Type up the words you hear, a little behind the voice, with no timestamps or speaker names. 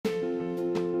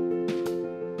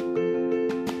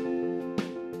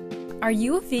Are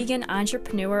you a vegan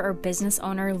entrepreneur or business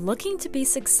owner looking to be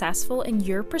successful in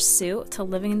your pursuit to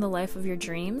living the life of your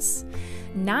dreams?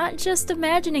 Not just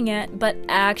imagining it, but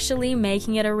actually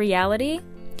making it a reality?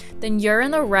 Then you're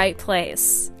in the right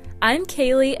place. I'm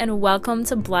Kaylee and welcome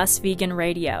to Blessed Vegan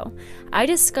Radio. I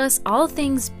discuss all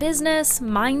things business,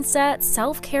 mindset,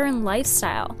 self-care, and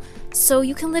lifestyle, so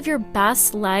you can live your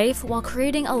best life while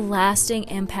creating a lasting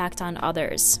impact on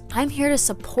others. I'm here to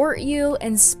support you,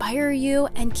 inspire you,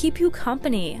 and keep you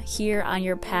company here on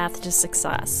your path to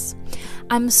success.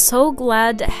 I'm so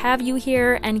glad to have you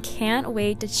here and can't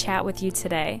wait to chat with you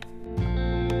today.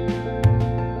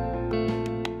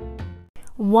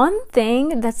 One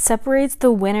thing that separates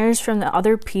the winners from the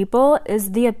other people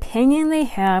is the opinion they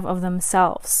have of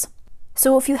themselves.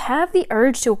 So if you have the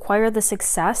urge to acquire the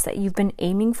success that you've been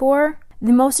aiming for,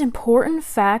 the most important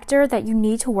factor that you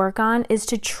need to work on is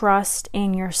to trust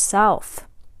in yourself.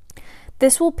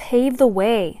 This will pave the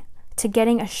way to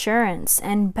getting assurance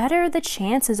and better the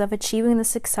chances of achieving the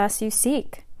success you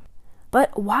seek.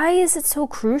 But why is it so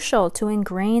crucial to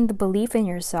ingrain the belief in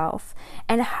yourself?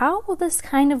 And how will this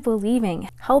kind of believing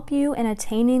help you in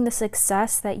attaining the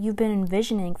success that you've been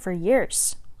envisioning for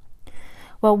years?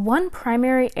 Well, one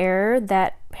primary error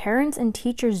that parents and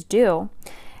teachers do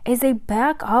is they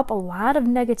back up a lot of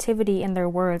negativity in their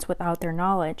words without their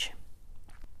knowledge.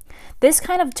 This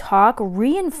kind of talk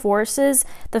reinforces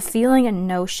the feeling and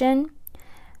notion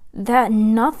that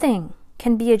nothing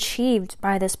can be achieved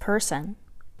by this person.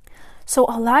 So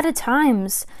a lot of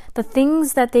times, the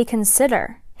things that they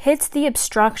consider hits the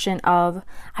obstruction of,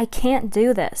 I can't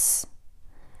do this.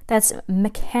 That's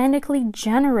mechanically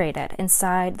generated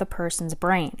inside the person's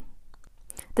brain.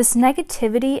 This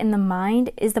negativity in the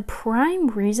mind is the prime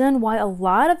reason why a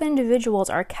lot of individuals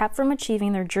are kept from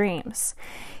achieving their dreams,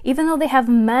 even though they have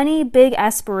many big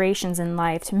aspirations in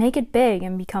life to make it big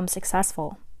and become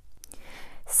successful.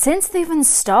 Since they've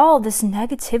installed this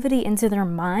negativity into their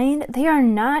mind, they are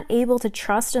not able to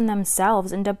trust in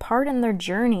themselves and depart in their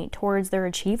journey towards their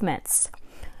achievements.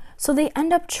 So they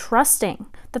end up trusting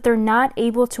that they're not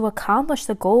able to accomplish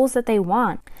the goals that they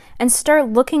want and start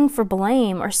looking for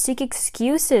blame or seek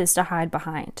excuses to hide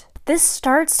behind. This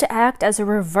starts to act as a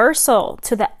reversal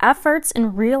to the efforts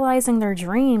in realizing their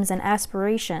dreams and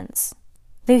aspirations.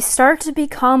 They start to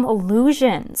become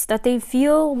illusions that they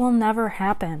feel will never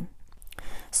happen.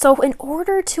 So in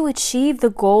order to achieve the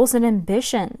goals and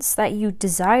ambitions that you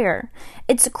desire,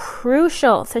 it's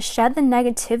crucial to shed the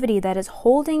negativity that is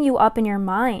holding you up in your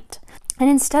mind and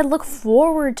instead look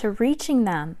forward to reaching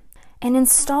them and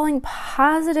installing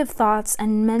positive thoughts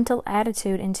and mental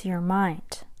attitude into your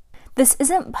mind. This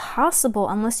isn't possible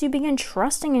unless you begin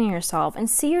trusting in yourself and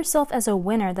see yourself as a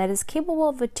winner that is capable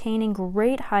of attaining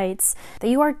great heights that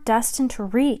you are destined to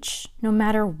reach no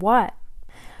matter what.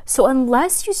 So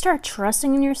unless you start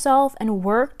trusting in yourself and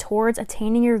work towards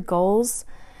attaining your goals,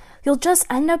 you'll just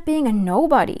end up being a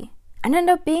nobody and end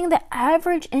up being the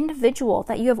average individual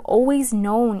that you have always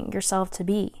known yourself to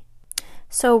be.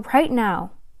 So right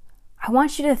now, I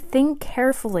want you to think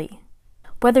carefully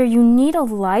whether you need a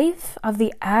life of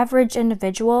the average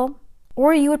individual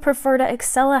or you would prefer to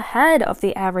excel ahead of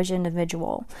the average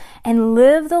individual and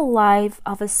live the life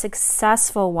of a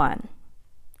successful one.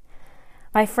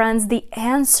 My friends, the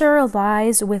answer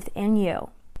lies within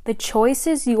you. The choice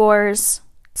is yours.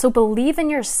 So believe in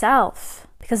yourself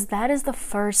because that is the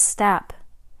first step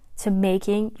to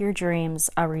making your dreams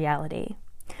a reality.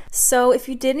 So if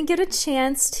you didn't get a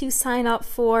chance to sign up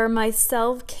for my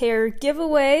self-care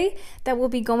giveaway that will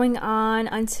be going on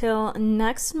until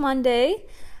next Monday,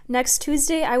 next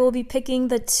Tuesday, I will be picking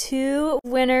the 2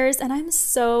 winners and I'm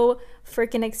so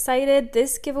freaking excited.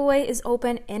 This giveaway is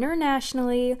open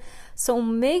internationally. So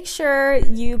make sure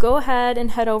you go ahead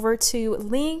and head over to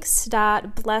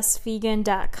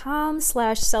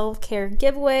links.blessedvegan.com/self-care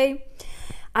giveaway.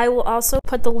 I will also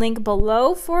put the link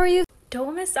below for you.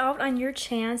 Don't miss out on your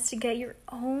chance to get your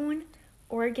own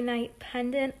Organite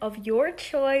pendant of your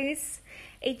choice,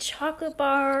 a chocolate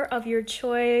bar of your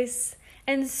choice,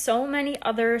 and so many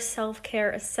other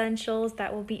self-care essentials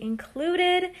that will be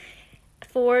included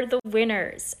for the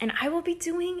winners. And I will be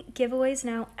doing giveaways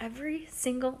now every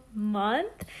single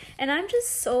month, and I'm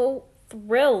just so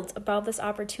thrilled about this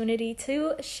opportunity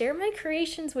to share my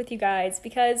creations with you guys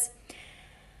because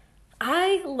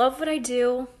I love what I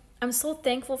do. I'm so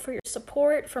thankful for your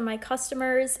support, for my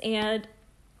customers, and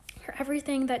for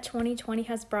everything that 2020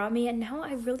 has brought me, and now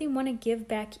I really want to give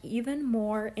back even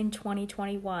more in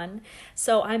 2021.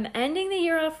 So I'm ending the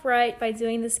year off right by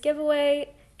doing this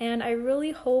giveaway, and I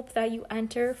really hope that you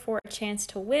enter for a chance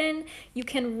to win. You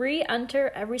can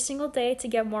re-enter every single day to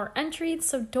get more entries,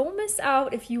 so don't miss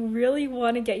out if you really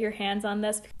want to get your hands on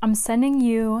this. I'm sending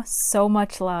you so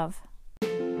much love.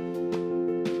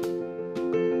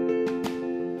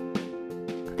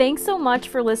 Thanks so much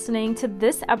for listening to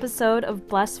this episode of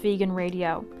Blessed Vegan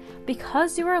Radio.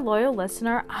 Because you are a loyal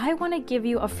listener, I want to give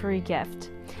you a free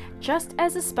gift, just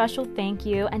as a special thank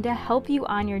you and to help you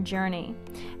on your journey.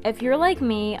 If you're like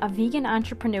me, a vegan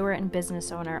entrepreneur and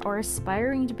business owner, or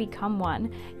aspiring to become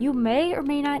one, you may or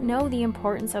may not know the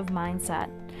importance of mindset,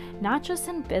 not just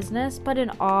in business, but in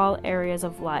all areas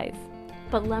of life.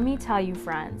 But let me tell you,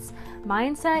 friends,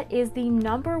 mindset is the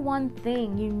number one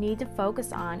thing you need to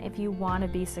focus on if you want to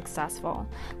be successful.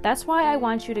 That's why I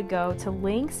want you to go to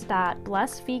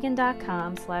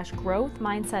links.blessedvegan.com/growth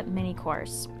mindset mini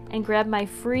course and grab my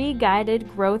free guided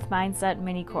growth mindset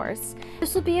mini course.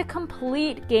 This will be a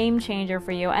complete game changer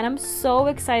for you, and I'm so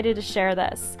excited to share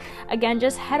this. Again,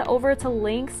 just head over to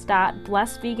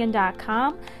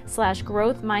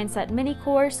links.blessedvegan.com/growth mindset mini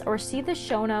course or see the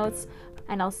show notes,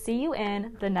 and I'll see you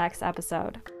in the next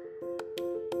episode.